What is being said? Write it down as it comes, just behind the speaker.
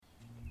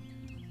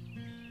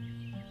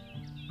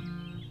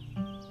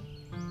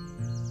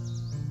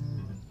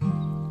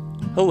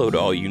Hello to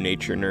all you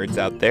nature nerds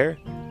out there.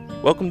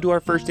 Welcome to our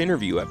first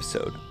interview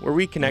episode, where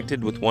we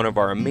connected with one of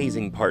our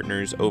amazing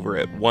partners over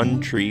at One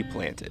Tree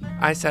Planted.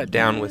 I sat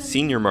down with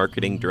Senior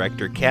Marketing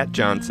Director Kat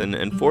Johnson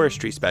and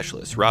Forestry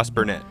Specialist Ross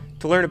Burnett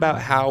to learn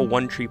about how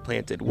One Tree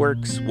Planted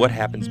works, what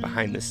happens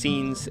behind the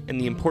scenes, and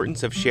the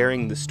importance of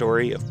sharing the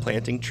story of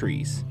planting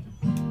trees.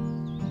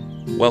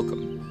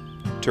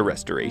 Welcome to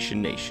Restoration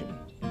Nation.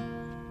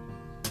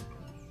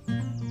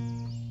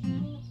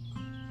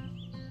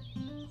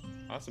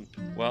 Awesome.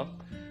 Well,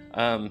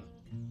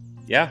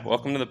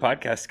 welcome to the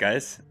podcast,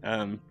 guys.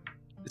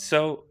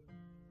 So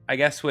I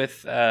guess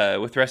with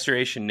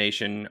Restoration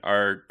Nation,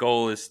 our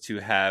goal is to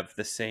have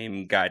the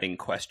same guiding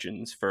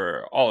questions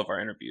for all of our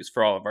interviews,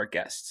 for all of our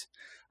guests.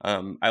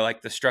 I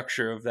like the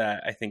structure of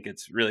that. I think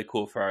it's really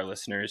cool for our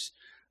listeners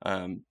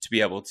to be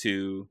able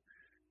to,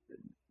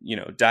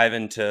 dive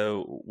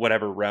into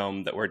whatever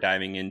realm that we're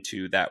diving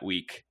into that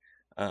week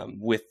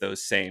with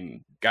those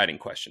same guiding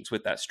questions,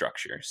 with that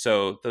structure.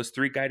 So those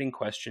three guiding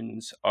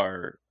questions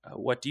are,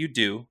 what do you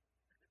do?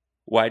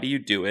 Why do you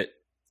do it?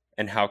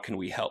 And how can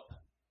we help?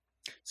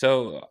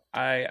 So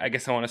I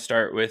guess I want to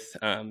start with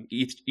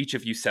each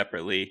of you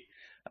separately.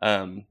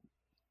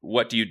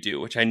 What do you do?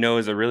 Which I know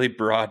is a really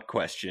broad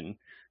question,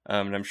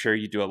 and I'm sure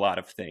you do a lot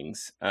of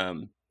things.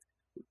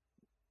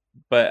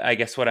 But I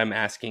guess what I'm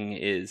asking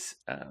is,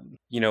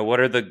 what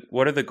are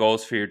the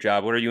goals for your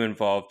job? What are you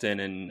involved in,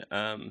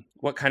 and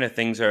what kind of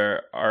things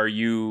are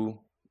you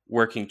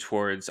working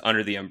towards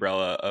under the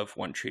umbrella of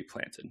One Tree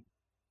Planted?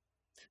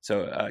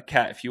 So,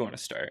 Kat, if you want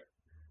to start.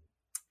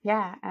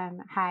 Yeah.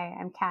 Hi,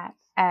 I'm Kat.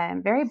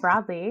 Very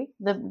broadly,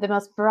 the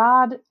most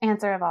broad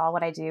answer of all,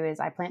 what I do is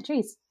I plant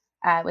trees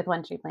with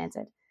One Tree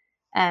Planted.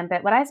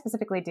 But what I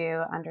specifically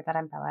do under that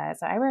umbrella,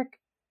 so I work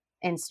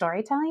in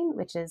storytelling,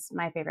 which is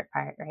my favorite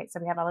part, right? So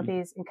we have all of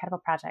these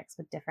incredible projects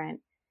with different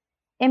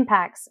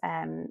impacts,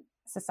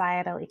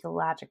 societal,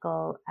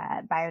 ecological,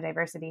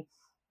 biodiversity.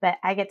 But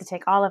I get to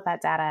take all of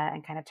that data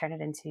and kind of turn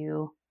it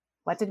into,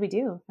 what did we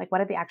do? Like, what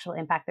did the actual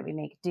impact that we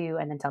make do?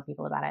 And then tell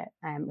people about it,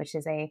 which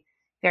is a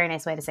very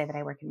nice way to say that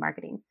I work in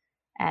marketing.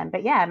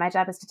 But yeah, my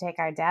job is to take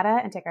our data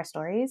and take our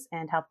stories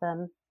and help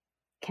them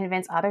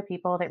convince other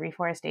people that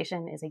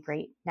reforestation is a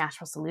great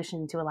natural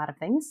solution to a lot of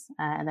things,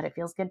 and that it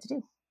feels good to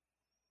do.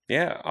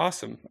 Yeah,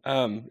 awesome.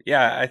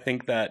 I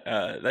think that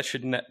that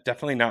should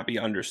definitely not be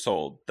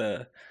undersold.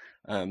 The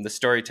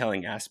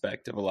storytelling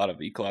aspect of a lot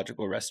of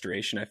ecological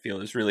restoration, I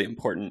feel, is really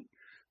important.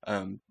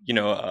 A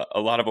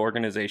lot of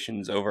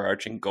organizations'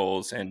 overarching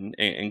goals, and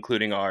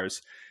including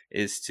ours,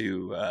 is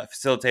to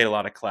facilitate a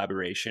lot of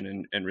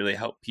collaboration and really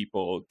help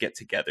people get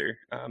together.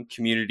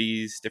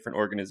 Communities, different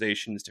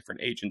organizations,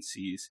 different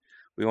agencies.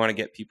 We want to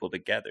get people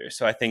together.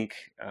 So I think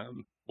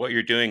what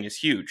you're doing is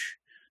huge.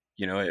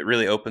 It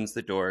really opens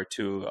the door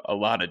to a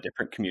lot of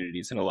different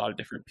communities and a lot of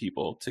different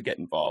people to get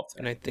involved.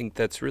 And I think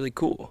that's really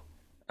cool.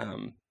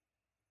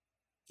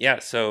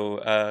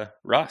 So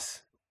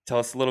Ross, tell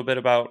us a little bit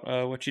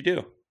about what you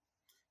do.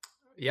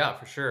 Yeah,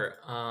 for sure.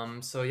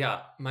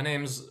 My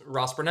name's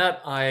Ross Burnett.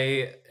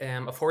 I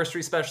am a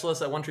forestry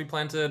specialist at One Tree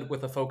Planted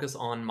with a focus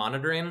on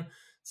monitoring.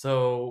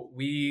 So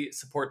we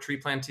support tree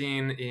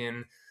planting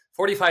in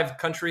 45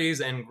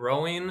 countries and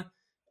growing,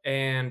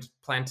 and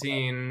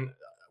planting.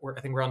 I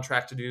think we're on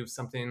track to do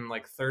something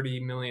like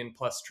 30 million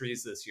plus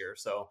trees this year.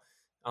 So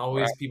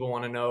always people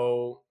want to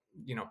know,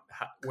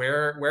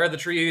 where are the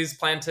trees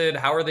planted?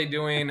 How are they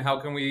doing? How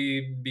can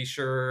we be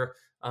sure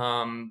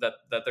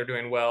that they're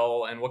doing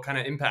well, and what kind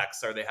of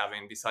impacts are they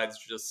having besides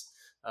just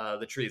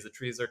the trees? The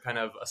trees are kind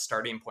of a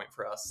starting point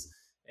for us,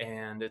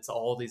 and it's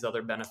all these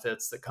other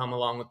benefits that come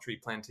along with tree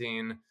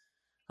planting.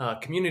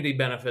 Community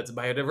benefits,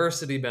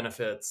 biodiversity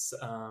benefits,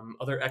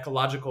 other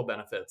ecological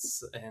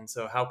benefits. And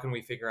so how can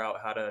we figure out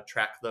how to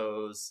track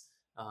those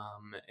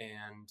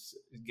and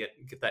get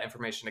that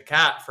information to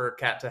Kat, for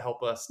Kat to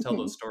help us tell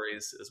those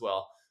stories as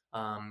well.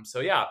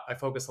 I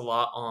focus a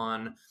lot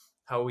on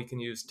how we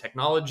can use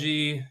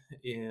technology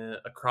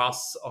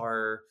across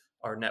our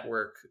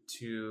network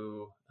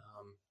to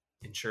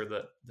ensure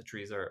that the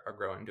trees are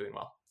growing and doing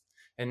well.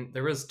 And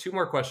there was two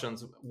more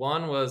questions.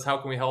 One was, how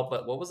can we help?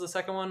 But what was the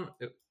second one?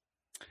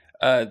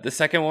 The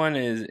second one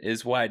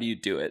is why do you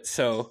do it?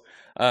 So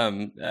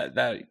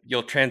that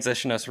you'll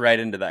transition us right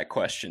into that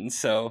question.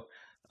 So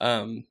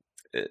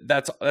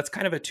that's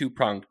kind of a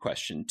two-pronged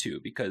question too,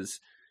 because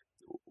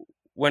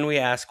when we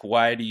ask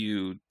why do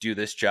you do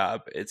this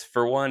job, it's,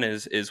 for one,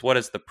 is what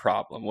is the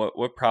problem?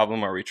 What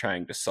problem are we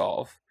trying to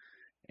solve?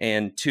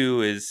 And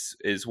two is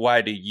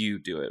why do you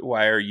do it?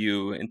 Why are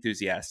you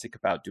enthusiastic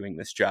about doing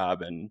this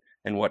job, and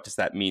what does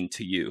that mean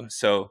to you?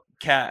 So,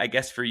 Kat, I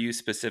guess for you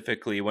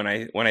specifically, when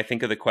I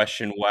think of the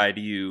question, why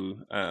do you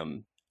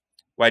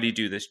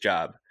do this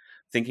job?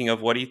 Thinking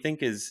of, what do you think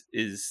is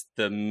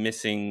the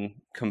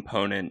missing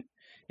component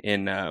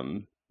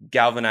in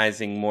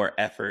galvanizing more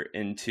effort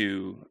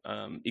into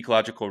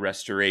ecological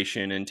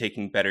restoration and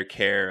taking better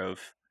care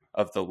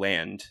of the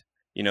land?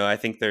 I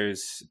think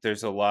there's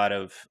a lot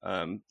of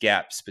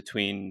gaps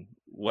between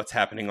what's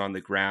happening on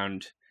the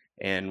ground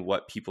and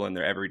what people in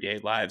their everyday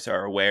lives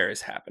are aware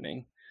is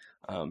happening.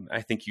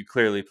 I think you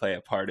clearly play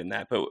a part in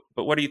that. But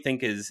what do you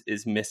think is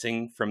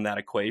missing from that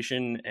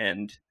equation,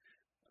 and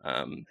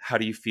how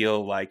do you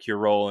feel like your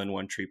role in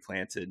One Tree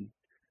Planted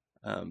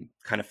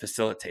kind of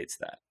facilitates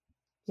that?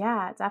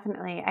 Yeah,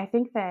 definitely. I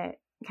think that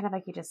kind of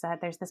like you just said,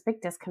 there's this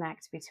big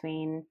disconnect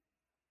between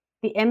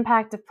the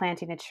impact of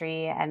planting a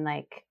tree and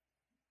like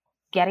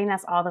getting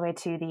us all the way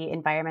to the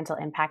environmental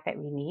impact that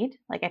we need.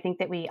 Like, I think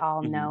that we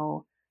all Hmm.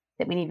 know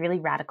that we need really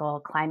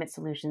radical climate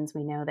solutions.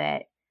 We know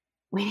that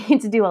we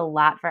need to do a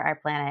lot for our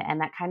planet.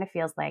 And that kind of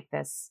feels like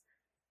this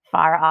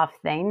far off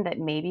thing that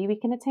maybe we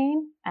can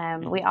attain.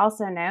 We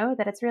also know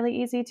that it's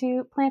really easy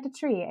to plant a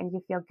tree and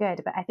you feel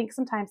good. But I think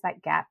sometimes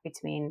that gap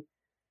between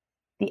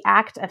the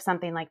act of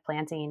something like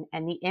planting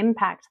and the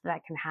impact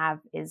that can have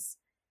is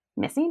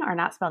missing or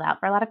not spelled out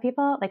for a lot of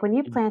people. Like when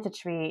you plant a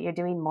tree, you're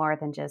doing more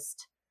than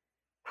just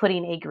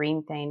putting a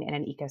green thing in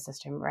an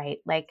ecosystem, right?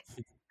 Like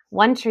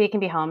one tree can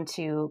be home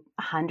to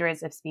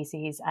hundreds of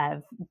species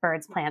of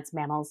birds, plants,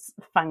 mammals,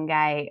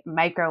 fungi,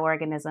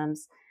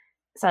 microorganisms.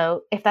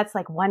 So if that's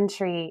like one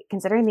tree,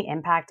 considering the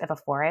impact of a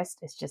forest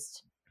is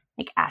just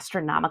like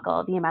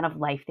astronomical, the amount of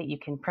life that you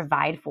can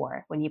provide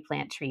for when you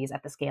plant trees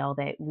at the scale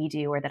that we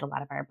do or that a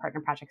lot of our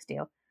partner projects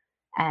do.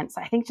 And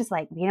so I think just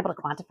like being able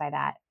to quantify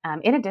that.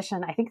 In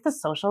addition, I think the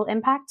social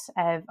impact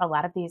of a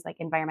lot of these like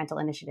environmental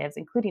initiatives,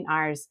 including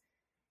ours,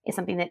 is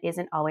something that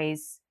isn't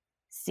always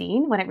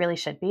seen when it really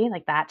should be.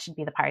 Like that should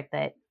be the part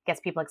that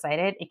gets people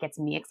excited. It gets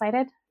me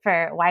excited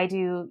for why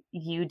do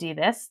you do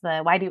this? The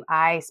why do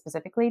I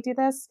specifically do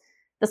this?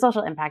 The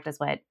social impact is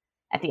what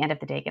at the end of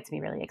the day gets me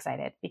really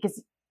excited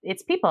because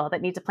it's people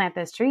that need to plant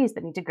those trees,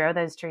 that need to grow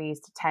those trees,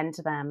 to tend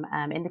to them.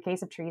 In the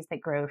case of trees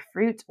that grow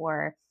fruit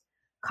or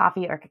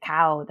coffee or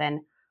cacao,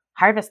 then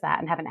harvest that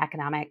and have an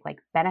economic like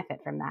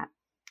benefit from that.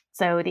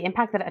 So the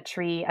impact that a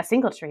tree, a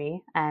single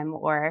tree,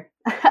 or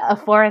a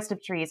forest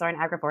of trees or an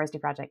agroforestry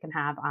project can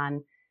have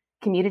on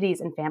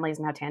communities and families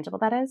and how tangible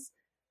that is.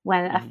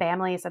 When a Hmm.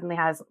 family suddenly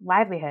has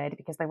livelihood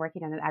because they're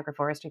working on an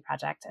agroforestry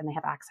project and they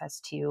have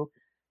access to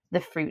the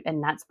fruit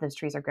and nuts those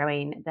trees are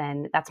growing,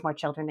 then that's more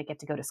children that get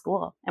to go to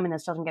school. And when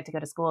those children get to go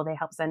to school, they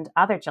help send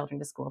other children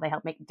to school. They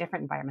help make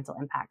different environmental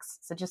impacts.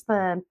 So just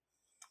the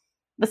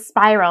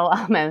spiral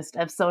almost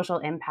of social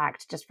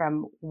impact just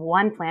from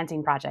one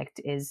planting project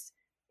is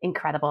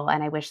incredible.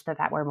 And I wish that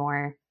that were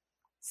more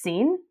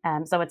seen.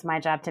 So it's my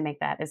job to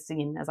make that as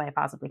seen as I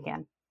possibly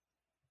can.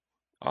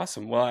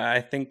 Awesome. Well, I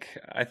think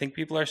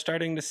people are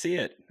starting to see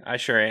it. I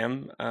sure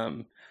am.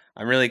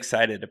 I'm really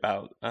excited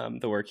about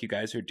the work you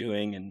guys are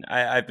doing, and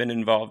I've been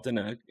involved in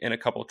a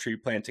couple tree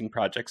planting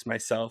projects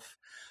myself,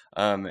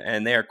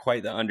 and they are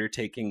quite the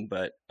undertaking.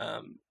 But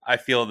I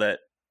feel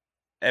that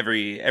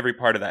every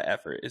part of that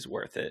effort is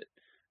worth it.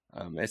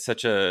 It's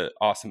such a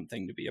awesome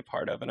thing to be a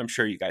part of, and I'm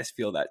sure you guys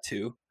feel that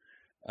too.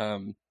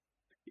 Um,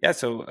 yeah.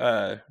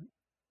 So,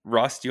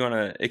 Ross, do you want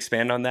to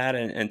expand on that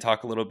and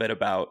talk a little bit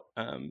about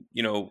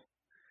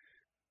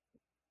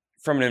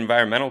from an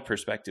environmental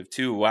perspective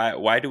too,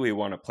 why do we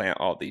want to plant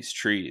all these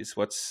trees?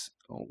 What's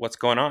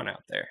going on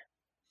out there?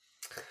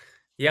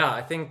 Yeah,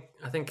 I think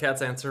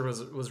Kat's answer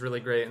was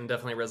really great and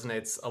definitely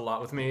resonates a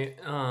lot with me.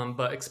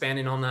 But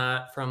expanding on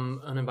that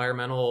from an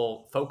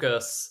environmental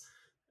focus,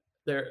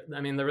 there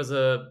was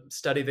a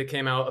study that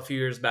came out a few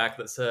years back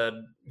that said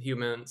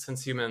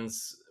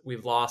humans,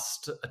 we've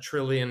lost 1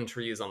 trillion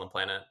trees on the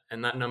planet,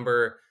 and that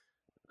number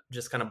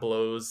just kind of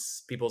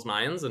blows people's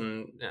minds,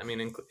 and I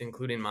mean,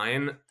 including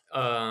mine.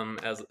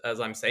 As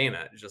I'm saying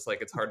it, it's just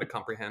like it's hard to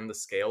comprehend the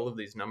scale of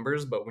these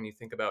numbers. But when you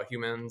think about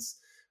humans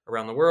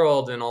around the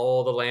world and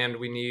all the land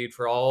we need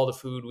for all the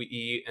food we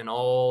eat and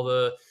all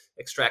the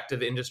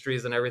extractive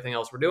industries and everything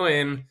else we're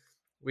doing,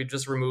 we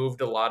just removed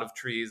a lot of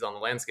trees on the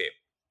landscape,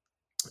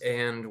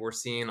 and we're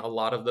seeing a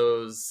lot of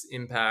those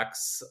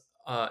impacts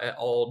at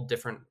all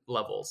different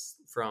levels,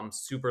 from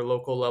super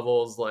local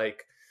levels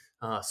like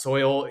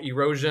soil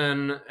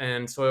erosion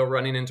and soil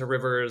running into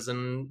rivers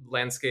and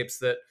landscapes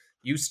that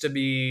used to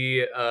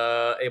be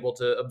able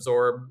to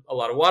absorb a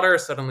lot of water.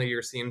 Suddenly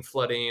you're seeing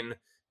flooding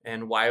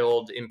and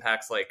wild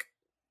impacts like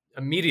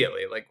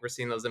immediately. Like we're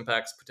seeing those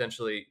impacts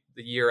potentially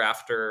the year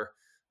after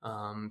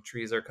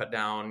trees are cut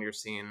down. You're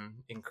seeing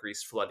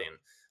increased flooding.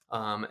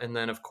 And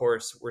then, of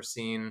course, we're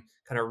seeing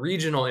kind of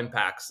regional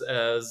impacts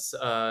as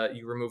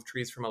you remove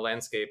trees from a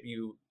landscape,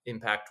 you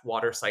impact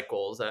water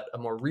cycles at a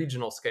more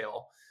regional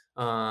scale.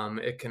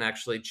 It can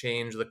actually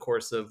change the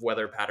course of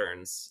weather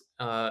patterns.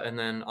 And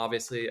then,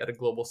 obviously, at a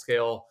global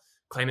scale,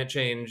 climate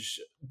change,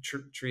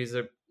 trees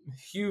have a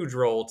huge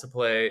role to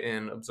play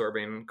in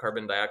absorbing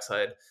carbon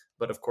dioxide.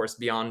 But of course,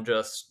 beyond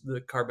just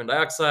the carbon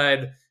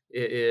dioxide,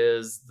 it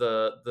is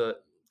the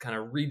kind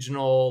of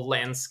regional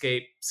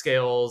landscape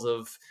scales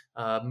of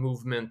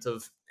movement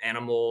of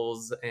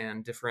animals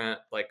and different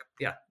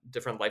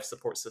life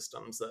support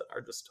systems that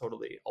are just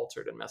totally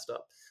altered and messed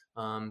up.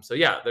 So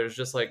yeah, there's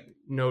just like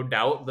no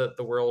doubt that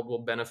the world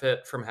will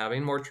benefit from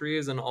having more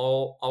trees in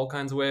all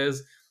kinds of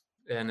ways,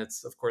 and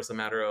it's of course a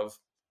matter of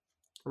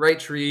right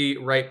tree,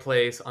 right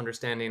place,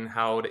 understanding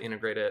how to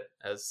integrate it,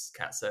 as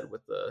Kat said,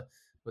 with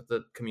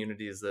the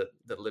communities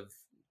that live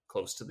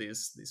close to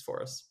these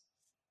forests.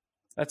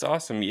 That's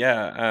awesome.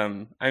 Yeah.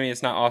 I mean,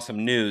 it's not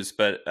awesome news,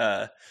 but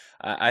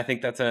I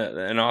think that's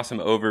an awesome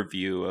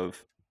overview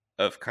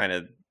of kind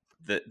of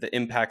the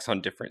impacts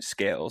on different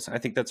scales. I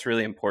think that's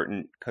really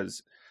important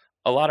because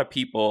a lot of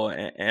people,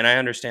 and I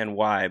understand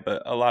why,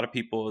 but a lot of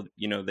people,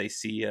 they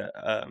see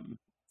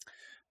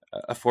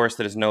a forest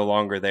that is no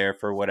longer there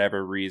for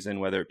whatever reason,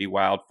 whether it be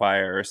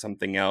wildfire or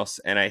something else.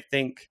 And I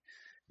think,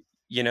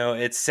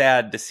 it's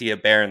sad to see a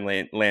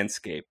barren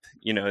landscape.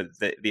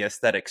 The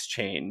aesthetics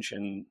change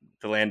and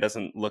the land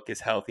doesn't look as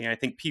healthy. And I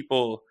think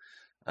people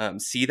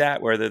see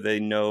that whether they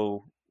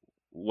know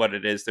what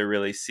it is they're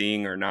really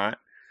seeing or not.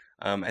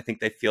 I think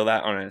they feel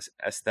that on an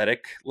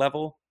aesthetic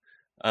level.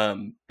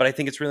 But I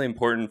think it's really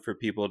important for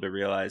people to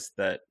realize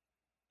that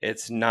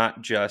it's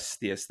not just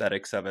the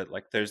aesthetics of it.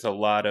 Like there's a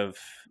lot of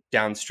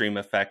downstream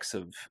effects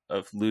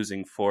of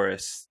losing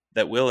forests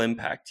that will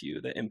impact you,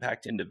 that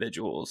impact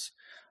individuals.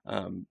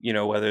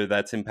 Whether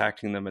that's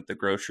impacting them at the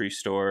grocery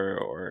store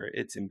or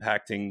it's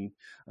impacting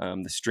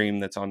the stream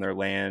that's on their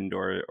land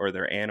or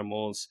their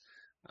animals.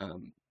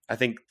 I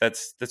think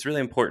that's really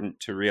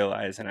important to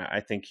realize. And I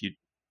think you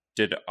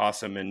did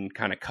awesome in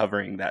kind of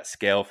covering that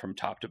scale from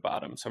top to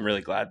bottom. So I'm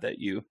really glad that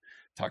you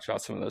talked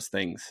about some of those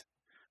things.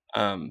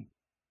 And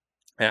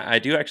I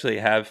do actually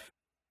have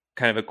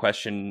kind of a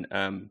question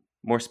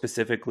more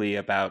specifically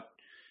about,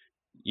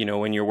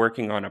 when you're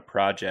working on a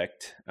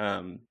project,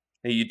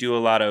 you do a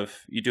lot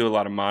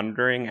of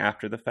monitoring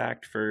after the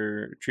fact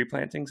for tree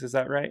plantings. Is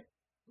that right?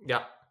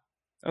 Yeah.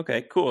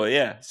 Okay, cool.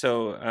 Yeah.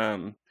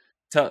 So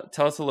tell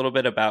us a little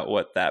bit about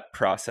what that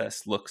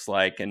process looks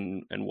like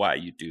and why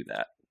you do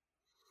that.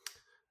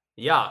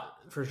 Yeah,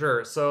 for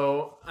sure.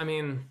 So, I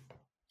mean,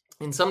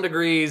 in some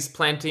degrees,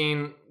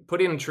 putting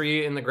a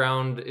tree in the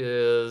ground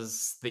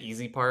is the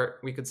easy part,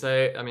 we could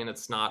say. I mean,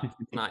 it's not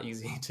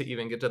easy to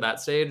even get to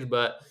that stage,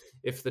 but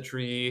if the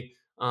tree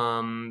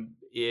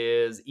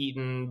is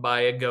eaten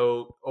by a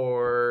goat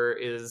or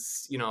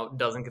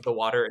doesn't get the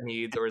water it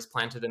needs or is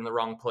planted in the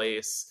wrong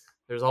place,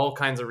 there's all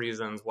kinds of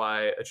reasons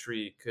why a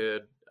tree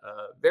could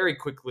very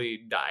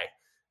quickly die.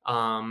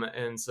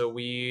 And so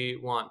we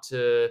want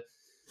to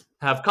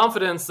have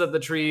confidence that the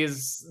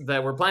trees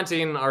that we're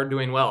planting are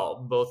doing well,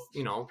 both,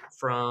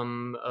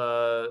 from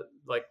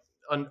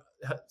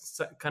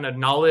kind of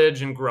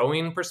knowledge and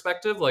growing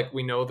perspective. Like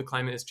we know the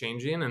climate is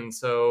changing. And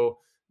so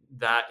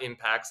that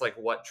impacts like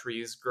what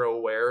trees grow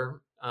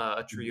where.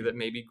 A tree that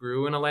maybe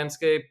grew in a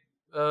landscape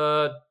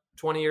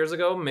 20 years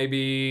ago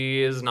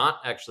maybe is not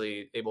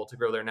actually able to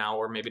grow there now,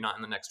 or maybe not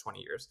in the next 20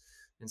 years.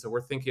 And so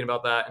we're thinking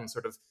about that and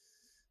sort of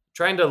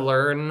trying to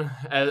learn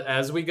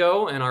as we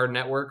go, and our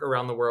network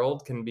around the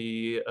world can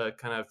be a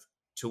kind of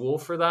tool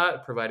for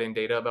that, providing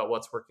data about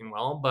what's working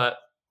well. But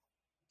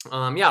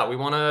we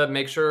want to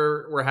make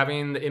sure we're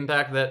having the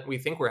impact that we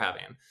think we're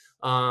having.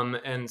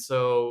 And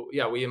so,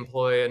 we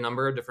employ a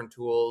number of different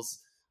tools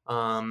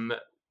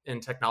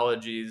and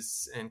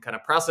technologies and kind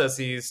of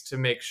processes to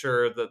make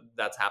sure that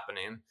that's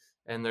happening.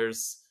 And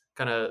there's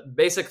kind of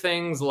basic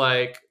things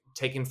like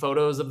taking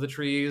photos of the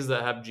trees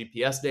that have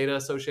GPS data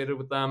associated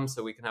with them,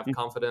 so we can have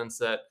confidence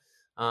that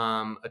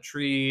a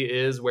tree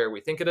is where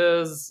we think it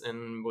is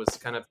and was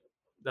kind of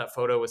that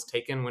photo was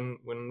taken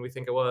when we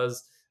think it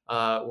was.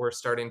 We're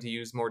starting to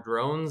use more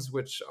drones,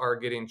 which are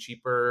getting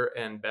cheaper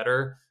and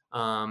better.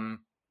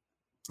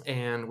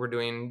 And we're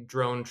doing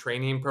drone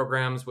training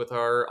programs with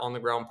our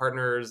on-the-ground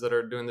partners that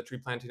are doing the tree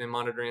planting and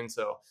monitoring.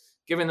 So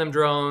giving them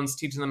drones,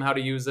 teaching them how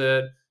to use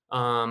it,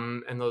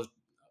 and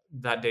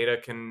that data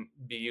can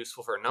be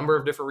useful for a number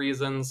of different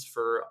reasons,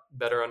 for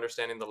better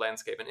understanding the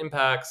landscape and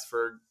impacts,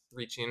 for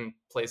reaching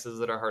places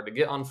that are hard to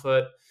get on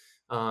foot,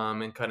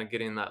 and kind of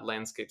getting that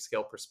landscape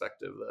scale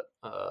perspective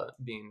that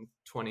being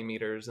 20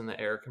 meters in the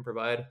air can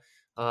provide.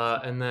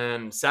 And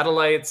then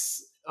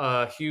satellites,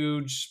 a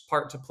huge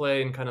part to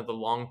play in kind of the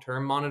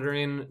long-term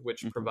monitoring,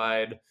 which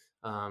provide,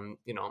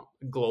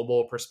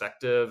 global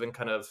perspective and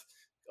kind of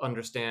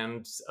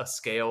understand a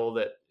scale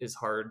that is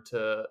hard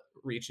to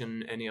reach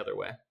in any other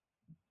way.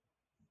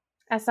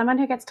 As someone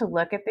who gets to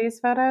look at these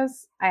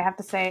photos, I have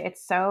to say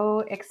it's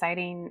so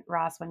exciting,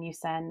 Ross, when you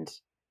send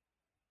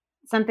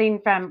something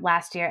from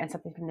last year and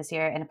something from this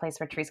year in a place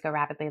where trees grow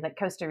rapidly, like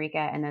Costa Rica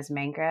and those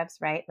mangroves,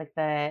 right? Like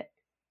the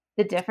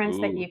difference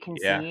that you can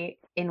see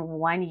in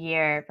 1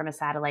 year from a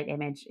satellite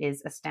image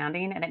is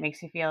astounding, and it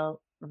makes you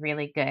feel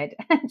really good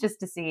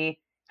just to see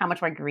how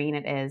much more green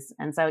it is.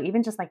 And so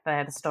even just like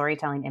the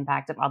storytelling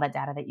impact of all that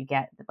data that you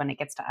get when it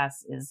gets to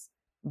us is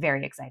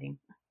very exciting.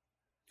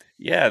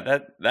 Yeah,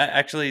 that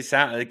actually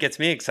it gets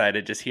me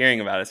excited just hearing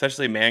about it,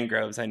 especially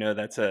mangroves. I know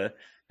that's a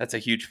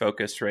huge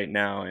focus right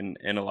now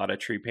in a lot of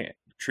tree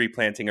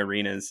planting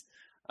arenas.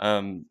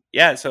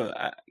 So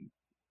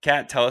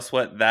Kat, tell us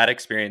what that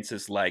experience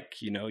is like.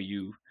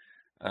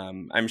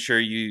 I'm sure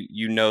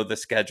you know the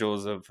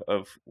schedules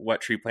of what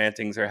tree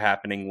plantings are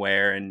happening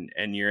where,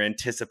 and you're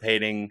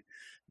anticipating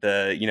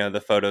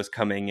the photos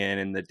coming in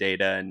and the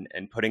data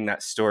and putting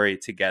that story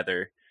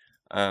together.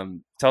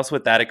 Tell us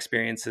what that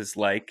experience is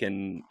like,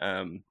 and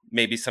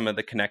maybe some of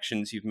the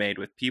connections you've made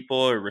with people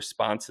or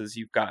responses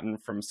you've gotten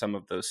from some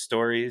of those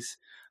stories.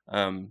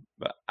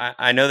 But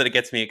I know that it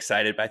gets me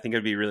excited, but I think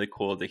it'd be really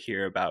cool to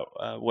hear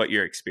about what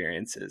your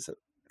experience is in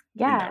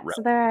Yeah, that realm.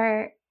 so there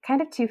are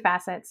kind of two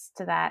facets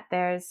to that.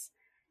 There's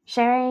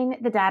sharing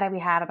the data we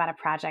have about a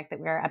project that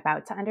we're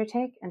about to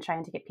undertake and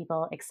trying to get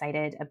people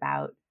excited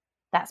about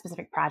that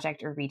specific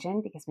project or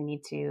region because we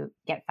need to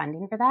get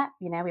funding for that.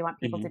 We want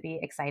people to Hmm. be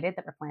excited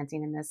that we're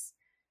planting in this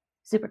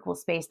super cool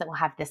space that will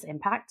have this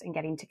impact and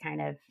getting to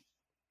kind of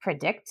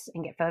predict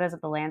and get photos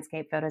of the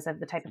landscape, photos of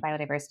the type of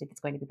biodiversity that's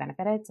going to be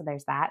benefited. So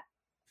there's that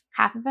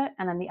half of it.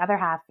 And then the other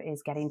half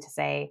is getting to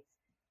say,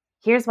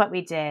 here's what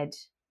we did.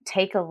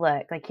 Take a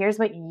look. Like, here's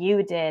what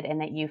you did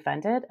and that you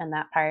funded. And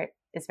that part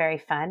is very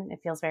fun.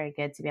 It feels very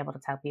good to be able to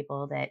tell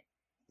people that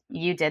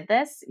you did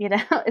this,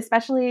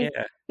 especially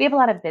Yeah. we have a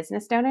lot of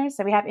business donors.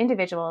 So we have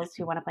individuals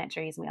who want to plant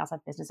trees and we also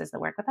have businesses that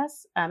work with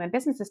us. And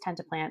businesses tend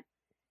to plant,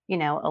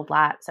 a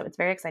lot. So it's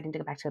very exciting to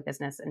go back to a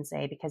business and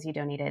say, because you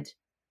donated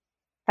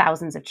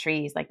thousands of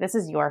trees, like this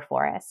is your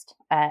forest.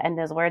 And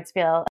those words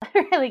feel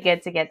really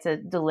good to get to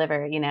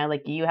deliver,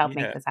 like you helped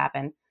make Yeah. this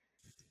happen.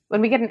 When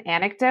we get an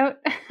anecdote,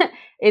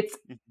 it's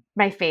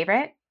my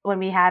favorite when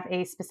we have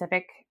a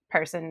specific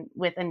person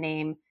with a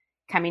name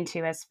coming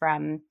to us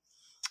from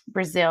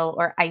Brazil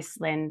or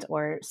Iceland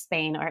or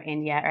Spain or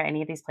India or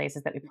any of these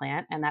places that we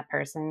plant. And that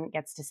person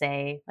gets to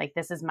say, like,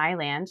 this is my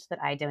land that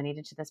I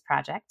donated to this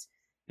project.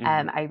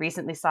 Hmm. I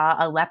recently saw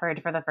a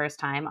leopard for the first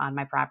time on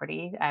my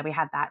property. We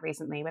had that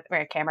recently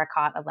where a camera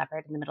caught a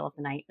leopard in the middle of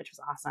the night, which was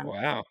awesome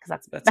Wow. because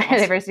that's That's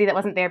awesome. biodiversity that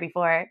wasn't there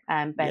before.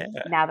 But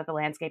Yeah. now that the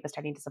landscape is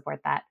starting to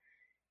support that,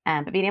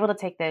 but being able to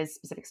take those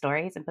specific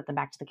stories and put them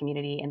back to the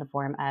community in the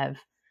form of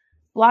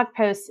blog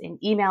posts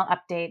and email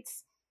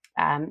updates,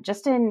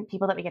 just in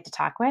people that we get to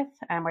talk with.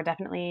 We're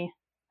definitely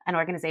an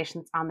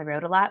organization that's on the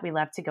road a lot. We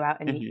love to go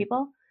out and meet Hmm.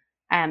 people.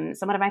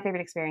 So one of my favorite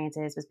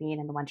experiences was being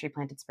in the One Tree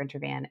Planted Sprinter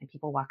van and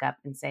people walk up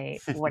and say,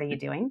 what are you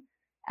doing?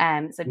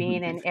 So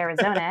being in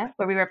Arizona,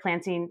 where we were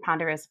planting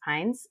ponderosa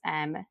pines,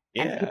 and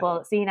Yeah.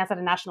 people seeing us at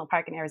a national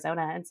park in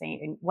Arizona and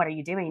saying, what are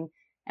you doing?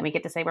 And we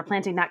get to say, we're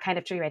planting that kind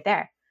of tree right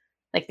there.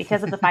 Like,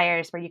 because of the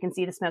fires where you can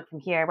see the smoke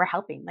from here, we're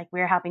helping. Like,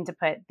 we're helping to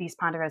put these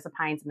ponderosa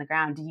pines in the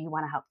ground. Do you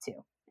want to help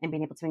too? And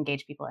being able to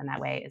engage people in that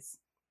way is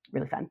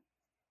really fun.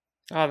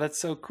 Oh, that's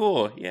so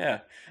cool.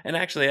 Yeah. And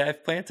actually,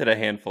 I've planted a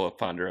handful of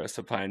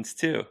ponderosa pines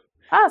too.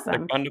 They're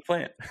Awesome. fun to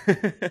plant.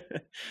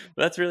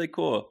 That's really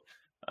cool.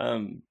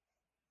 Um,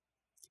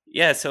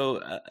 yeah.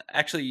 So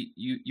actually,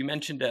 you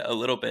mentioned it a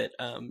little bit.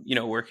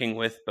 Working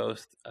with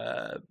both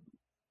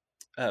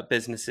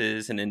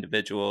businesses and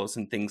individuals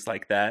and things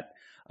like that.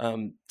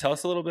 Tell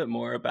us a little bit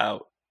more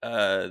about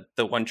the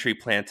One Tree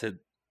Planted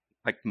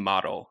like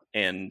model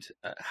and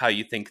how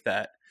you think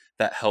that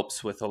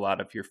helps with a lot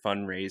of your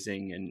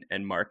fundraising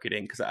and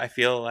marketing. Because I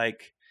feel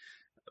like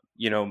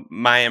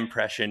my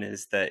impression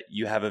is that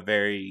you have a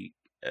very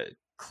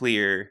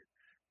clear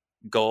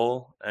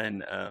goal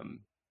and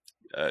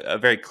a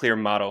very clear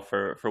model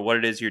for what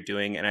it is you're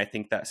doing, and I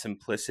think that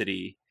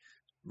simplicity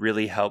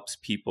really helps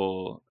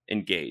people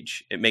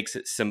engage. It makes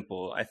it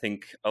simple. I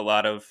think a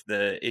lot of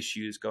the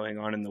issues going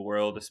on in the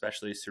world,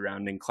 especially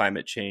surrounding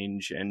climate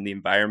change and the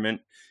environment,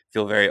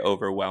 feel very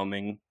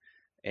overwhelming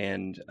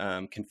and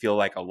can feel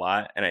like a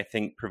lot. And I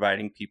think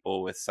providing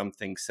people with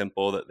something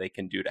simple that they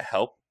can do to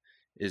help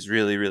is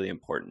really, really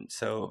important.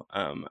 So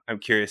I'm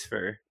curious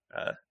for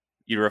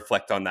you to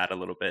reflect on that a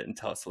little bit and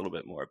tell us a little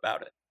bit more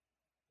about it.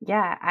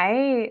 Yeah,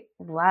 I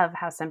love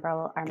how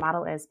simple our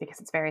model is because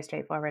it's very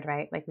straightforward,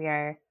 right? Like, we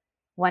are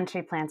one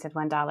tree planted,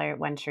 $1,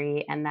 one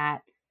tree, and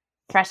that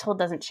threshold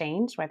doesn't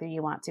change whether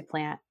you want to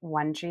plant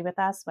one tree with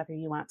us, whether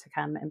you want to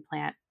come and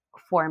plant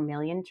 4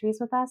 million trees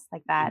with us.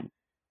 Like, that Mhm.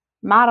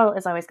 model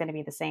is always going to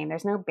be the same.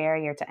 There's no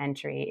barrier to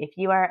entry. If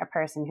you are a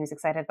person who's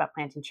excited about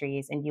planting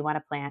trees and you want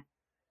to plant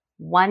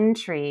one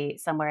tree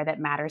somewhere that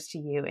matters to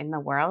you in the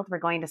world, we're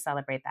going to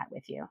celebrate that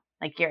with you.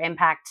 Like, your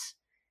impact,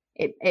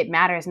 it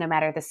matters no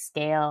matter the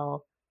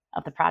scale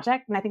of the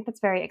project. And I think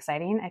that's very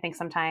exciting. I think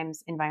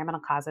sometimes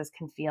environmental causes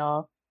can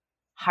feel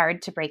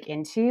hard to break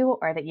into,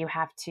 or that you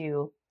have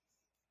to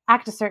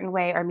act a certain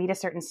way or meet a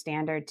certain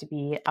standard to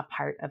be a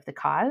part of the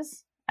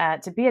cause.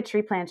 To be a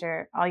tree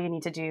planter, all you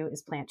need to do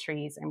is plant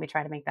trees, and we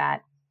try to make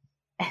that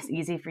as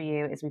easy for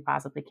you as we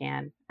possibly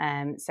can.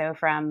 So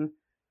from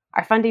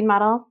our funding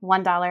model,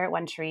 $1,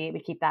 one tree, we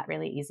keep that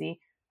really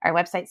easy. Our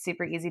website's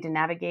super easy to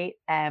navigate.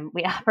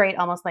 We operate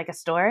almost like a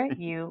store.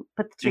 You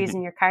put the trees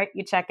in your cart,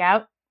 you check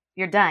out,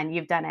 you're done,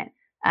 you've done it.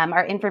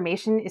 Our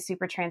information is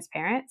super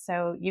transparent,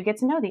 so you get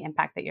to know the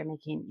impact that you're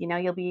making.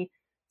 You'll be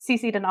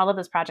CC'd in all of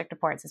those project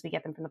reports as we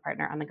get them from the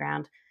partner on the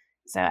ground.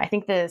 So I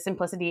think the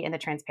simplicity and the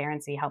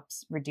transparency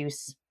helps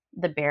reduce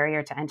the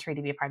barrier to entry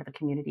to be a part of a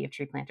community of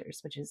tree planters,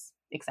 which is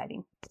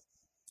exciting.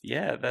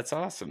 Yeah, that's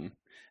awesome.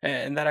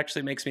 And that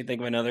actually makes me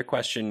think of another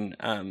question,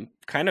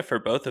 kind of for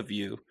both of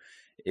you,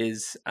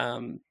 is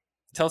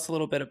tell us a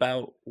little bit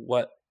about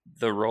what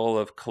the role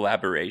of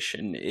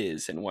collaboration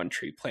is in One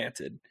Tree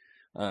Planted.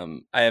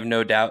 I have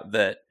no doubt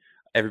that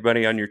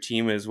everybody on your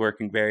team is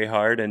working very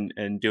hard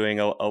and doing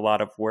a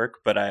lot of work,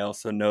 but I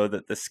also know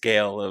that the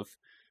scale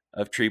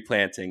of tree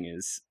planting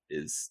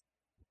is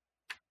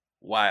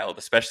wild,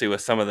 especially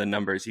with some of the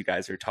numbers you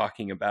guys are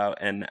talking about.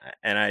 And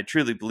I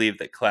truly believe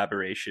that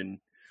collaboration,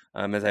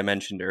 as I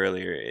mentioned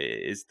earlier,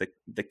 is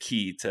the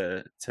key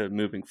to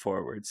moving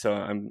forward. So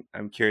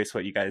I'm curious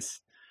what you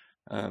guys,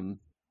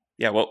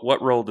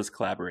 what role does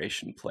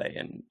collaboration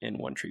play in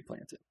One Tree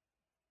Planted?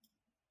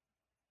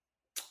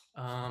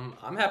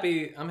 I'm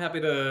happy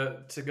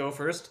to go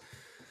first.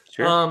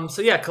 Sure.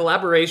 So yeah,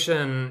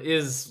 collaboration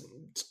is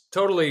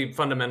totally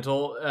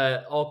fundamental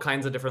at all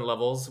kinds of different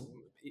levels.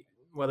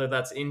 Whether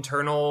that's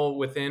internal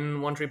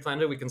within One Tree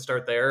Planted, we can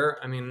start there.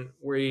 I mean,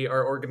 we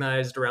are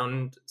organized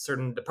around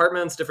certain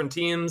departments, different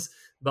teams,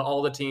 but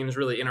all the teams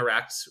really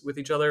interact with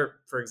each other.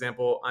 For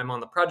example, I'm on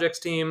the projects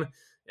team,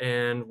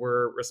 and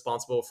we're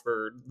responsible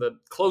for the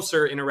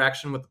closer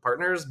interaction with the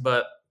partners,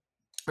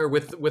 or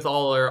with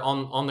all our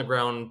on the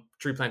ground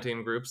tree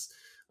planting groups.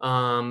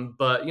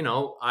 But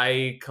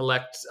I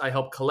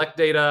help collect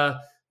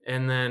data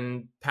and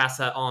then pass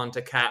that on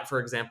to Kat, for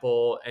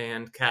example,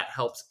 and Kat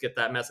helps get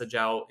that message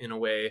out in a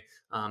way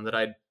that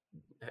I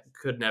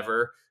could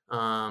never,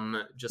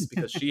 just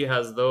because she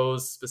has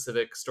those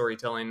specific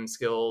storytelling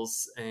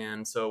skills.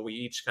 And so we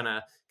each kind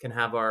of can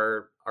have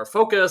our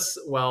focus,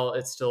 while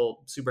it's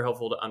still super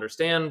helpful to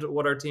understand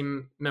what our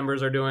team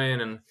members are doing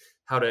and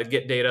how to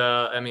get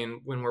data. I mean,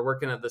 when we're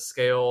working at the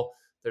scale,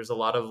 there's a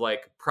lot of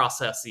like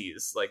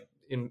processes like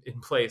in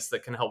place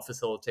that can help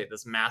facilitate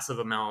this massive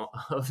amount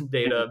of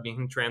data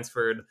being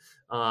transferred.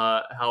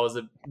 How is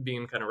it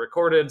being kind of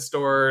recorded,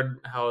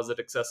 stored? How is it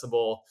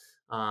accessible,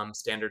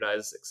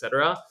 standardized,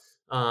 etc.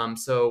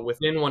 So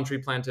within One Tree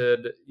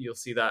Planted, you'll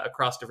see that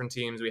across different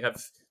teams. We have,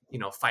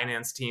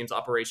 finance teams,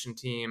 operation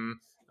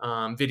team,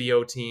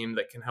 video team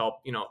that can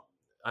help.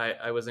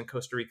 I was in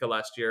Costa Rica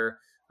last year,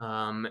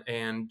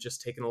 and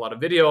just taking a lot of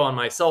video on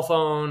my cell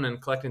phone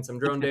and collecting some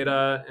drone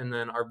data. And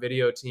then our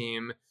video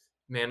team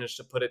managed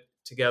to put it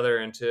together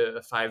into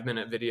a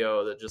 5-minute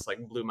video that just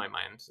like blew my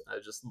mind. I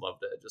just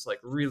loved it. Just like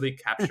really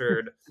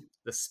captured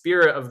the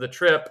spirit of the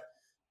trip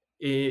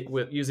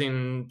with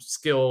using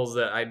skills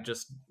that I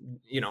just,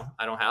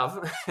 I don't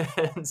have.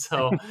 And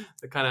so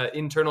the kind of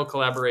internal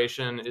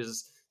collaboration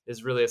is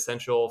really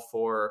essential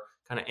for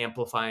kind of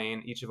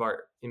amplifying each of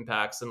our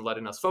impacts and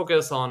letting us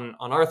focus on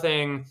our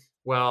thing,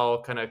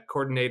 while kind of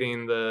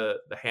coordinating the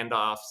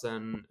handoffs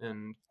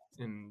and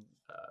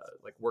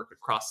like work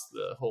across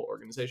the whole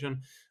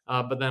organization.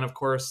 But then, of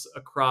course,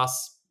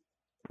 across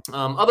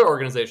other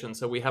organizations.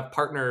 So we have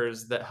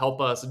partners that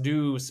help us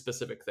do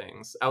specific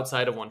things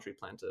outside of One Tree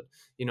Planted.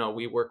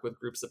 We work with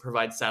groups that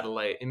provide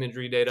satellite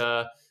imagery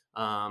data,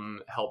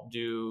 help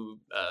do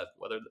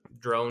whether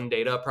drone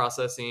data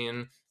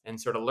processing, and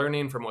sort of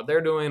learning from what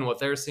they're doing, what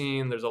they're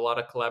seeing. There's a lot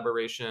of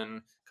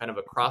collaboration kind of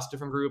across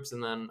different groups.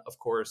 And then, of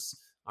course,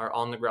 our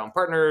on-the-ground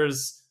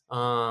partners.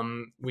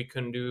 We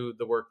couldn't do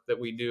the work that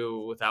we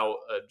do without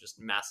a just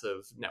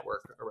massive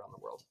network around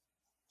the world.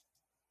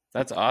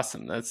 That's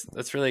awesome.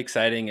 That's really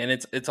exciting, and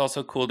it's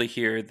also cool to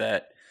hear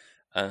that,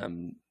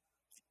 the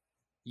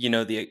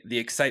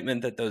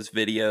excitement that those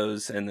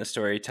videos and the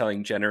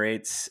storytelling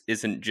generates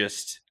isn't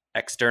just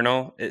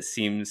external. It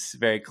seems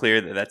very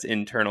clear that that's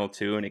internal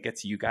too, and it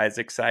gets you guys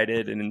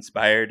excited and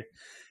inspired.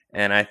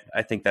 And I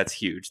think that's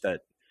huge.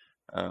 That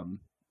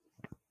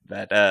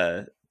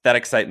that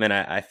excitement,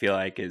 I feel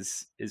like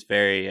is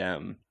very.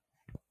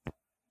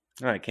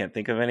 I can't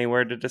think of any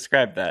word to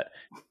describe that.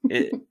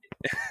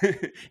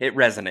 It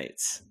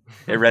resonates.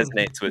 It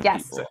resonates with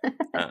people.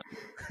 Sure.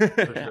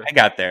 I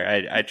got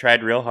there. I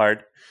tried real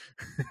hard,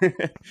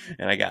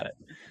 and I got it.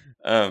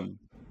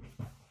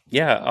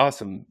 Yeah,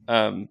 awesome.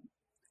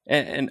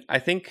 And I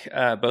think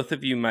both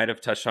of you might have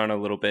touched on a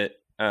little bit,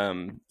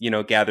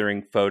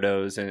 gathering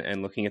photos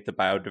and looking at the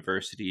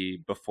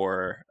biodiversity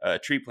before a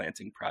tree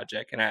planting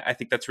project. And I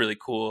think that's really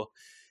cool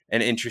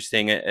and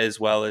interesting,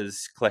 as well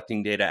as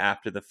collecting data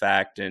after the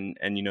fact and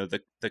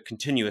the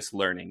continuous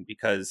learning,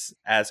 because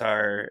as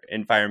our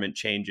environment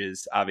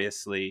changes,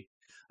 obviously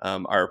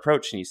our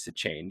approach needs to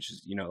change,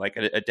 like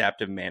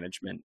adaptive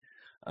management.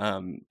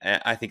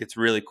 I think it's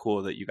really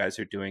cool that you guys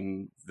are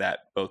doing that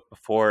both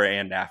before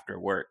and after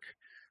work.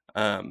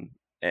 And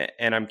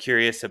I'm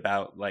curious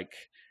about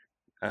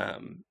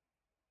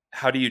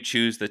how do you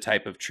choose the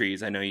type of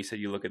trees? I know you said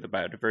you look at the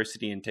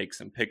biodiversity and take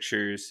some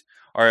pictures.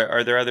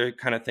 Are there other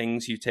kind of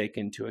things you take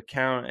into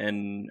account,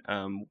 and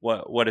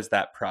what does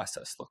that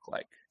process look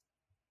like?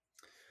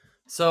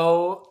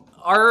 So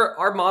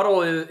our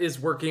model is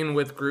working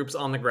with groups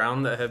on the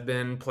ground that have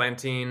been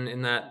planting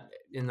in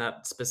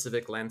that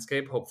specific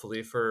landscape,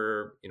 hopefully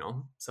for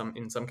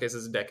in some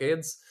cases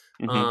decades.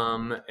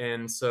 Mm-hmm.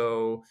 And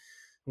so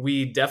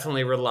we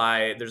definitely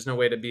rely, there's no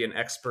way to be an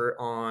expert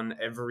on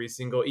every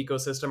single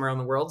ecosystem around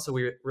the world. So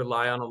we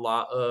rely on a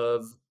lot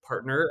of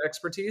partner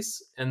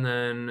expertise. And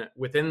then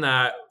within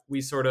that,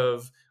 we sort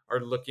of are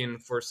looking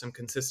for some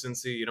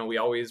consistency. We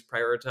always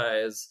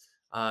prioritize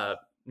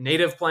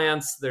native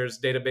plants. There's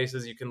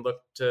databases you can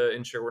look to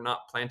ensure we're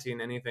not planting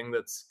anything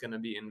that's going to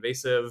be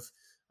invasive.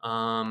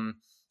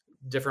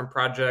 Different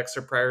projects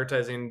are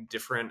prioritizing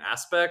different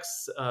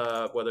aspects,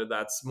 whether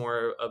that's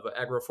more of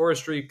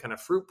agroforestry, kind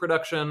of fruit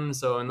production.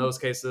 So in those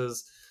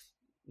cases,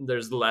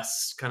 there's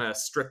less kind of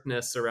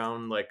strictness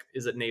around like,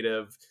 is it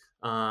native?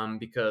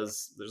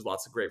 Because there's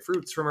lots of great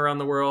fruits from around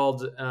the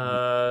world.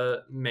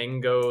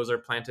 Mangoes are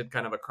planted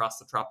kind of across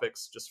the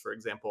tropics, just for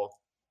example.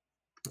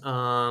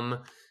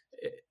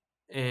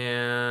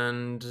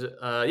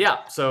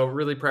 So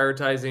really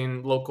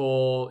prioritizing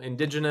local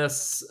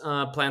indigenous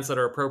plants that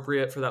are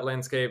appropriate for that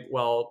landscape.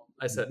 Well,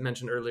 I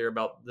mentioned earlier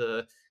about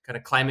the kind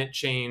of climate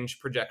change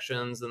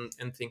projections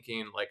and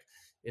thinking like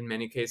in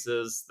many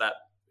cases that,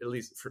 at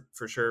least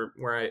for sure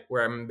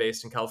where I'm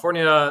based in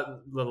California,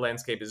 the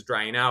landscape is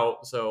drying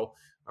out. So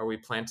are we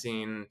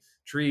planting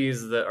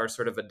trees that are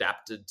sort of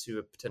adapted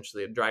to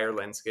potentially a drier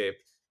landscape?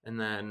 And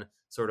then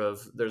sort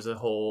of there's a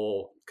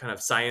whole kind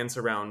of science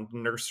around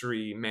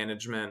nursery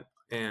management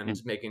and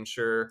making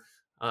sure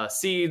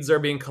seeds are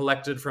being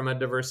collected from a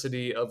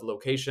diversity of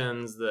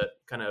locations that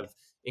kind of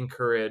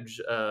encourage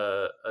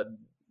a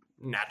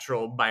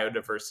natural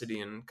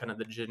biodiversity and kind of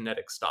the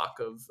genetic stock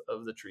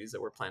of the trees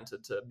that were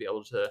planted to be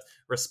able to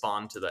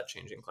respond to that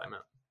changing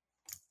climate.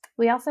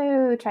 We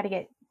also try to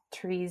get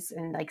trees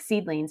and like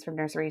seedlings from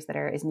nurseries that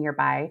are as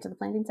nearby to the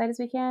planting site as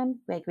we can.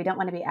 Like we don't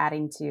want to be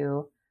adding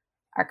to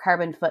our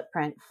carbon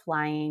footprint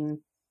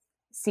flying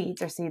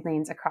seeds or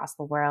seedlings across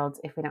the world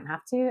if we don't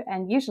have to.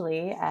 And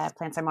usually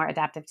plants are more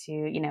adaptive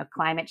to,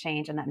 climate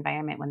change and that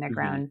environment when they're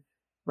grown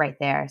right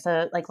there.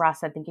 So like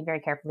Ross said, thinking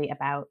very carefully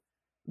about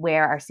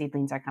where our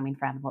seedlings are coming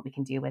from and what we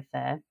can do with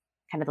the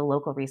kind of the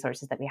local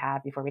resources that we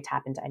have before we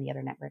tap into any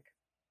other network.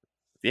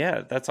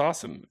 Yeah, that's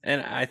awesome.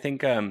 And I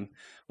think one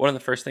of the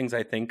first things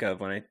I think of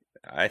when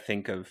I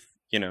think of,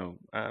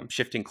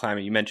 shifting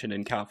climate, you mentioned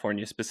in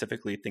California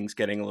specifically, things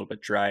getting a little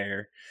bit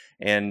drier.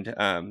 And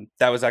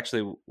that was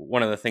actually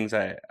one of the things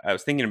I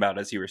was thinking about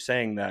as you were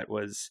saying that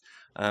was,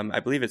 I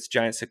believe it's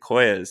giant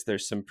sequoias.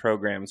 There's some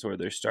programs where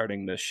they're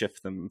starting to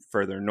shift them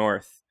further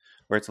north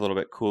where it's a little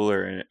bit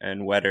cooler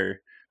and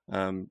wetter,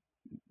 kind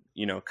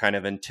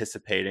of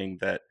anticipating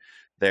that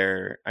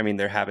their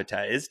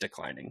habitat is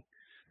declining.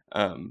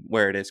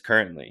 Where it is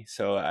currently.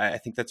 So I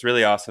think that's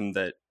really awesome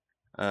that,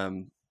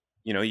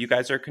 you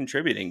guys are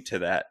contributing to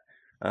that,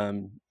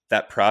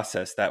 that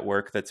process, that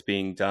work that's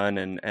being done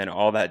and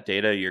all that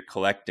data you're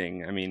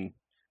collecting. I mean,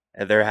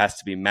 there has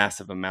to be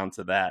massive amounts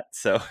of that.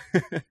 So,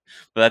 but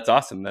that's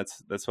awesome.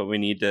 That's what we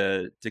need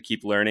to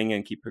keep learning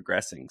and keep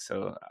progressing.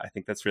 So I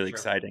think that's really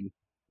exciting.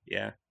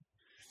 Yeah.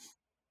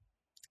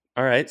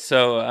 All right.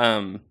 So,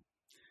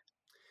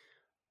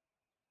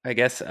 I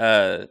guess,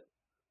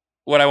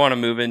 what I want to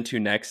move into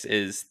next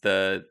is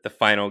the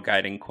final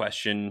guiding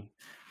question,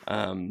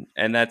 and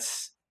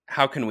that's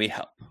how can we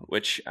help?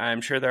 Which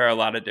I'm sure there are a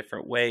lot of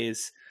different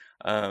ways.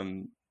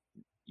 I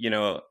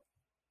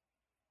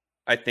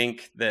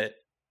think that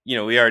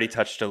we already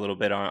touched a little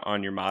bit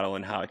on your model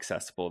and how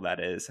accessible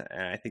that is,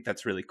 and I think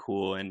that's really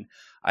cool. And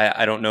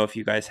I don't know if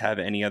you guys have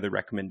any other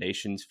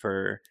recommendations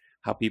for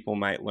how people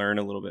might learn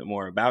a little bit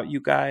more about you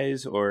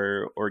guys,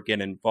 or get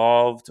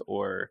involved,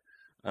 or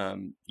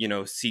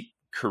seek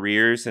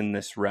careers in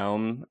this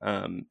realm.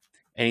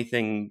 Any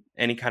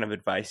kind of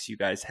advice you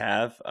guys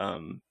have,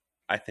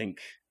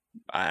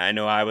 I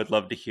know I would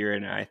love to hear,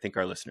 and I think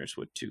our listeners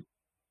would too.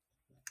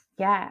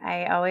 Yeah,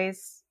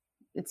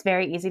 it's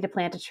very easy to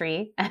plant a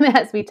tree. And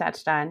as we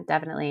touched on,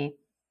 definitely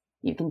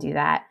you can do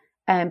that.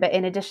 But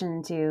in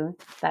addition to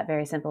that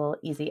very simple,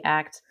 easy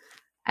act,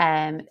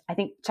 I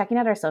think checking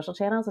out our social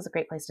channels is a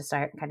great place to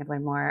start and kind of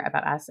learn more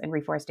about us and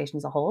reforestation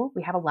as a whole.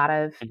 We have a lot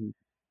of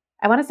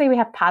I want to say we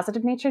have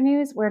positive nature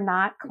news. We're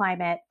not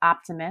climate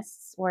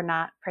optimists. We're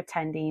not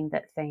pretending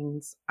that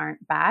things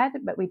aren't bad,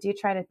 but we do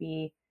try to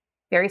be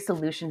very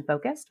solution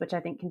focused, which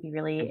I think can be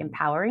really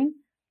empowering,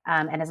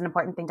 and is an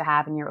important thing to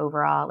have in your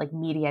overall like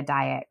media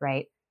diet,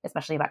 right?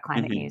 Especially about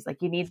climate news.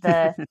 Like you need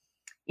the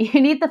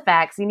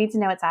facts. You need to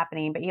know what's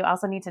happening, but you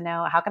also need to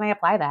know, how can I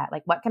apply that?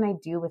 Like what can I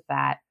do with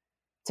that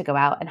to go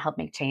out and help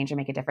make change or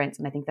make a difference?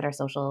 And I think that our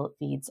social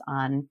feeds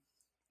on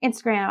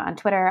Instagram, on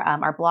Twitter,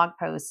 our blog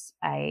posts,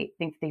 I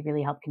think they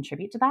really help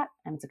contribute to that.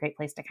 And it's a great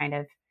place to kind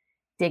of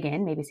dig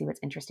in, maybe see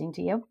what's interesting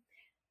to you.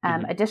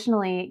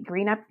 Additionally,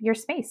 green up your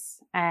space.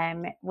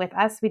 With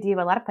us, we do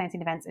a lot of planting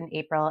events in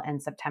April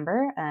and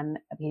September,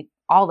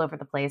 all over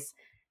the place.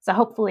 So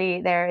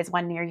hopefully there is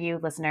one near you,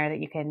 listener, that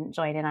you can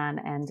join in on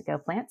and go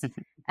plant.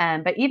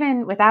 But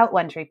even without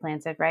one tree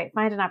planted, right,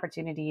 find an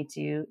opportunity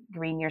to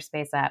green your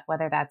space up,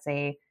 whether that's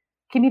a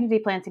community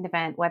planting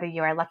event, whether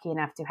you are lucky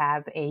enough to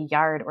have a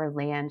yard or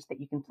land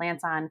that you can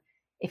plant on.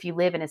 If you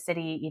live in a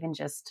city, even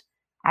just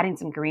adding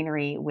some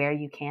greenery where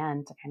you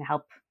can to kind of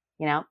help,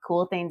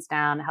 cool things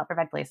down, help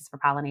provide places for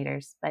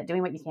pollinators. But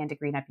doing what you can to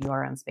green up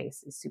your own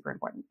space is super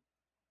important.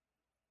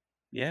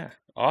 Yeah,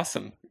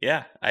 awesome.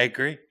 Yeah, I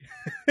agree.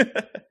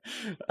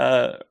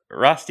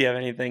 Ross, do you have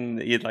anything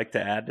that you'd like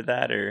to add to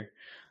that, or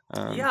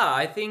Yeah,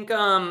 I think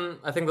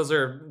those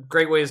are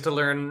great ways to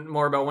learn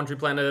more about One Tree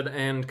Planted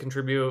and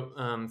contribute,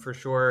 for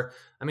sure.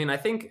 I mean, I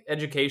think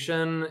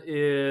education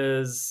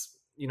is,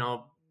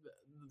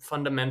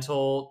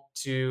 fundamental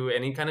to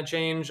any kind of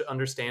change.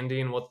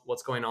 Understanding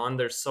what's going on.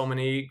 There's so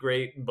many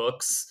great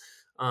books,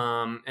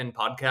 and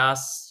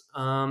podcasts,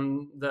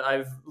 that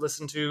I've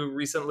listened to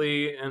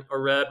recently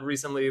or read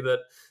recently that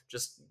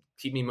just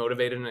keep me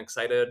motivated and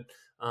excited.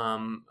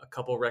 A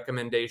couple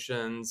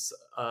recommendations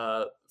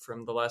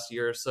from the last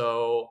year or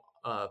so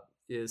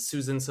is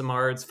Susan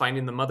Simard's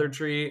Finding the Mother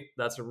Tree.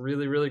 That's a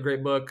really, really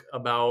great book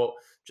about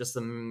just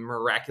the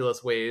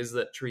miraculous ways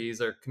that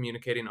trees are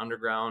communicating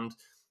underground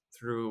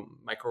through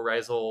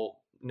mycorrhizal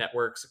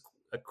networks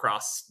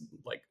across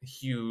like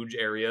huge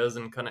areas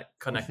and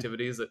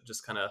connectivities that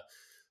just kind of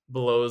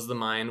blows the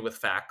mind with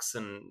facts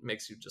and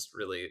makes you just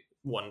really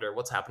wonder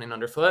what's happening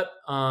underfoot.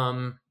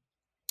 And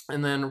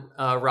then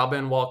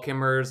Robin Wall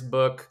Kimmer's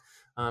book,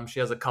 she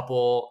has a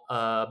couple,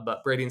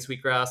 but Braiding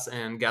Sweetgrass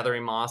and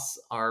Gathering Moss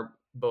are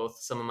both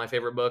some of my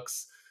favorite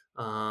books.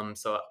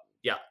 So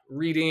yeah,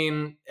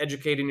 reading,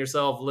 educating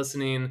yourself,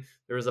 listening.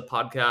 There was a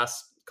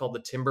podcast called The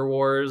Timber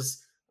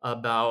Wars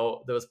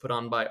that was put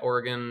on by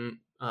Oregon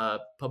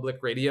Public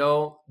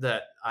Radio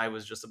that I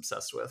was just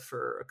obsessed with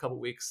for a couple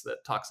weeks,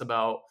 that talks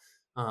about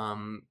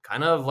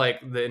kind of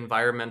like the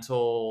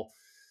environmental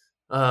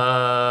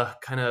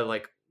kind of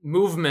like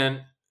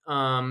movement,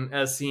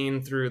 as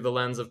seen through the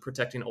lens of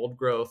protecting old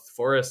growth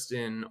forest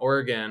in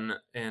Oregon,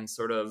 and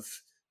sort of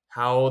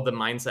how the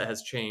mindset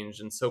has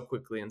changed and so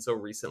quickly and so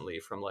recently,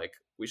 from like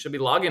we should be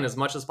logging as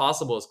much as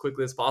possible as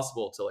quickly as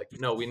possible to like,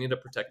 no, we need to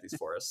protect these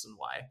forests, and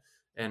why.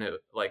 And it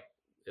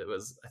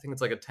was, I think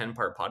it's like a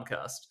 10-part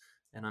podcast,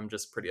 and I'm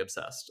just pretty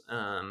obsessed.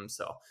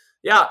 So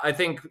yeah, I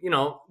think,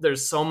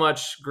 there's so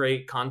much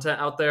great content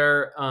out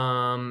there.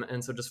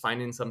 And so just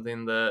finding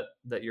something that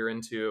you're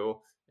into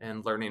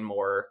and learning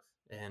more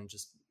and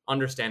just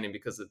understanding,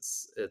 because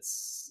it's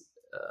it's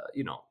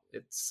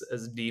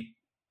as deep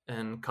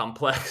and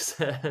complex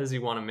as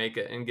you want to make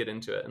it and get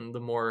into it. And the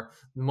more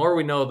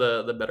we know,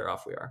 the better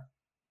off we are.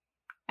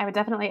 I would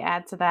definitely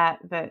add to that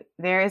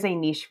there is a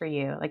niche for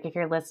you. Like if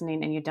you're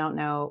listening and you don't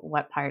know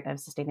what part of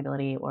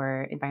sustainability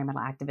or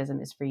environmental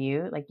activism is for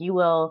you, like you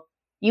will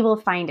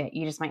find it.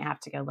 You just might have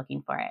to go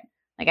looking for it.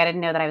 Like I didn't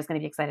know that I was going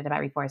to be excited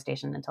about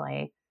reforestation until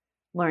I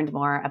learned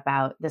more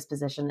about this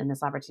position and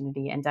this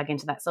opportunity and dug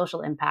into that social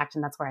impact.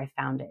 And that's where I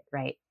found it.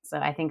 Right. So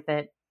I think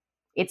that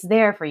it's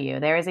there for you.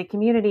 There is a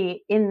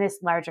community in this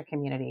larger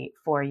community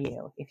for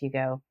you if you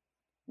go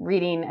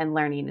reading and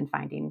learning and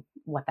finding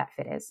what that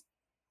fit is.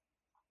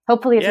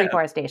 Hopefully it's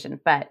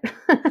reforestation, but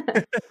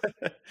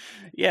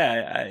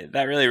yeah,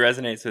 that really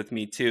resonates with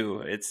me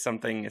too. It's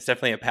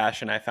definitely a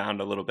passion I found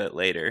a little bit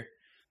later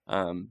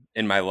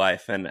in my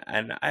life. And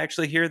I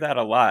actually hear that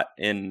a lot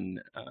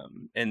in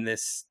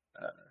this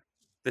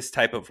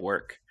type of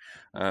work.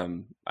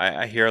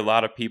 I hear a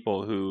lot of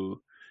people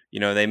who,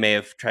 they may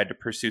have tried to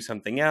pursue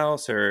something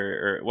else,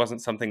 or it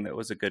wasn't something that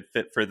was a good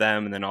fit for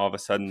them. And then all of a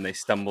sudden they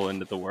stumble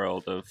into the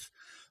world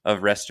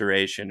of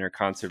restoration or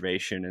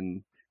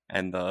conservation,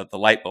 and the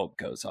light bulb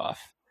goes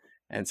off.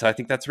 And so I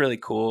think that's really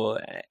cool.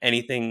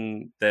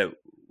 Anything that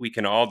we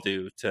can all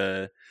do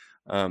to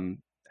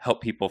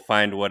help people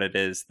find what it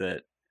is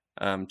that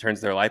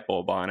turns their light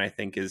bulb on, I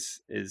think is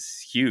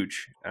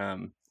huge.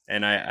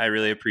 And I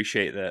really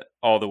appreciate that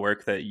all the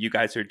work that you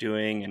guys are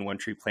doing and One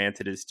Tree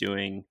Planted is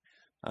doing.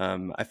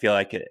 I feel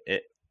like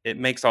it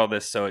makes all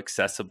this so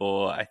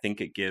accessible. I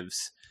think it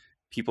gives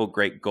people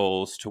great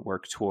goals to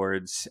work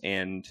towards,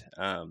 and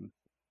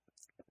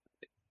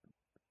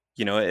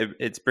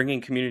it's bringing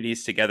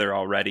communities together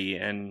already.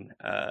 And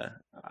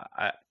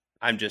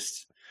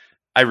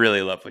I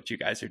really love what you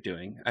guys are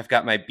doing. I've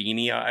got my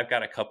beanie. I've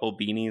got a couple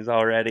beanies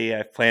already.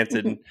 I've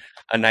planted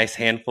a nice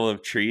handful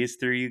of trees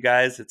through you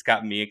guys. It's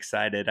got me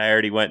excited. I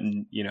already went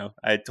and,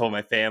 I told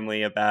my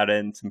family about it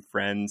and some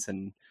friends,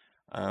 and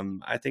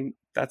I think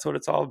that's what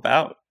it's all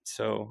about.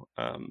 So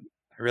I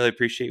really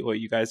appreciate what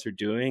you guys are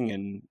doing,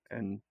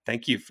 and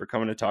thank you for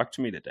coming to talk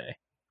to me today.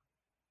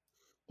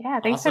 Yeah,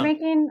 thanks for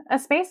making a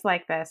space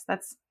like this.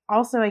 That's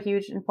also a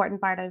huge, important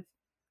part of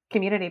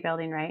community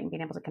building, right? And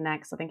being able to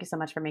connect. So thank you so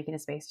much for making a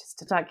space just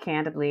to talk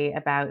candidly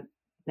about,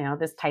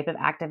 this type of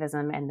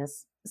activism and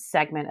this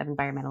segment of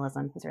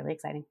environmentalism. It's really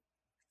exciting.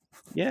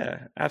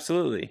 Yeah,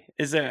 absolutely.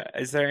 Is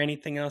there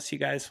anything else you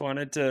guys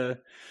wanted to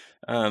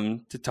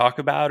talk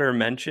about or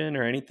mention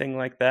or anything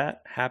like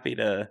that? Happy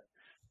to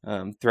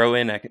throw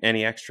in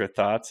any extra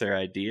thoughts or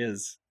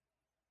ideas.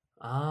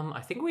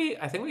 I think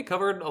we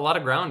covered a lot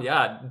of ground.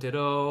 Yeah,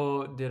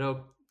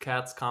 ditto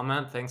Kat's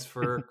comment. Thanks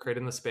for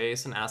creating the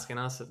space and asking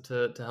us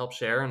to help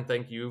share, and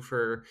thank you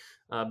for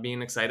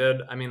being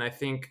excited. I mean, I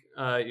think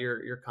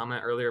your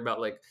comment earlier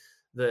about like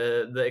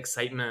the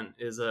excitement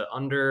is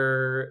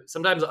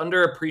sometimes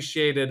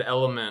underappreciated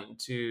element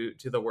to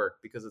the work,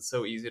 because it's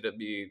so easy to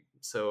be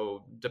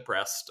so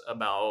depressed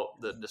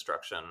about the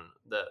destruction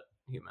that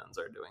humans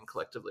are doing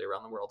collectively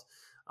around the world.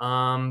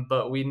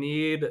 But we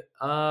need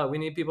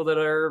people that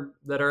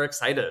are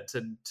excited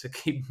to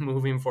keep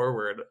moving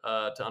forward,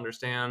 to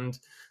understand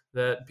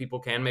that people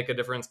can make a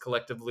difference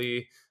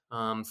collectively.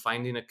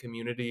 Finding a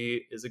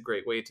community is a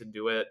great way to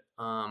do it.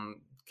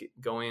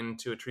 Going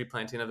to a tree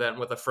planting event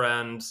with a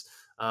friend,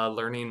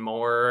 learning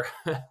more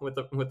with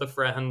a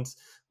friend,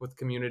 with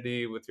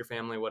community, with your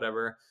family,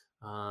 whatever.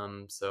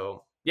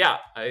 So yeah,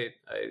 I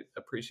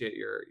appreciate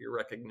your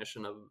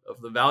recognition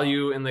of the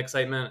value and the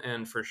excitement.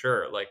 And for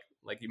sure, like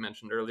you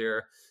mentioned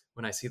earlier,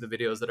 when I see the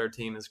videos that our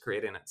team is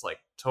creating, it's like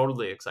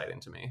totally exciting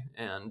to me.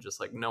 And just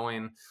like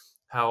knowing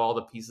how all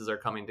the pieces are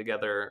coming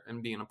together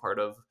and being a part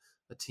of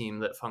a team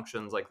that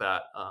functions like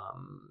that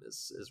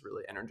is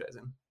really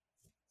energizing.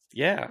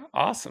 Yeah,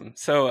 awesome.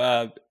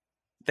 So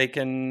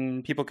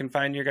people can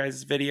find your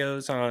guys'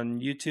 videos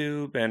on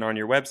YouTube and on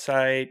your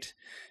website,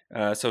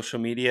 social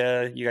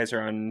media. You guys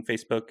are on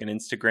Facebook and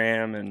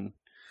Instagram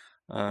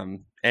and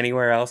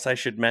anywhere else I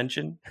should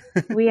mention.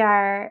 We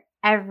are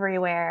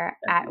everywhere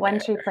at One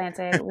Tree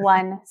Planted,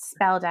 one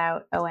spelled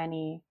out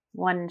ONE,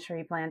 One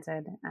Tree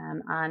Planted,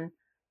 on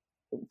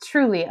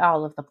truly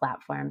all of the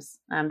platforms.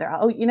 They're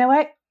all, you know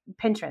what?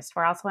 Pinterest.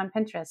 We're also on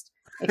Pinterest.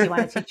 If you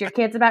want to teach your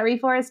kids about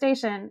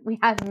reforestation, we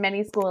have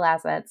many school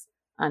assets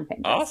on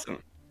Pinterest.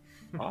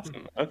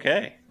 Awesome.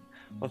 Okay.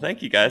 Well,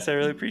 thank you guys. I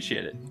really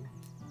appreciate it.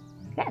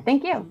 Yeah,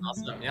 thank you.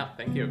 Awesome. Yeah,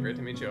 thank you. Great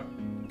to meet you.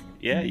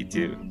 Yeah, you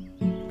too.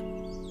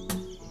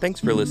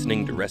 Thanks for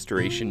listening to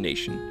Restoration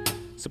Nation.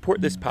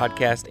 Support this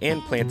podcast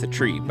and plant a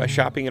tree by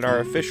shopping at our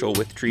official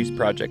With Trees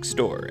Project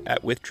store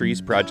at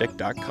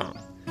withtreesproject.com.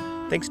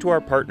 Thanks to our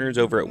partners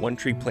over at One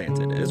Tree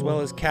Planted, as well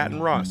as Kat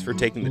and Ross for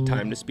taking the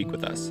time to speak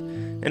with us.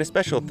 And a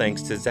special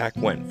thanks to Zach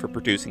Wendt for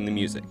producing the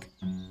music.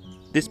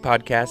 This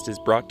podcast is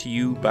brought to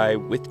you by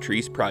With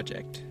Trees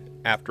Project.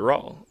 After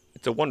all,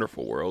 it's a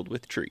wonderful world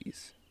with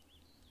trees.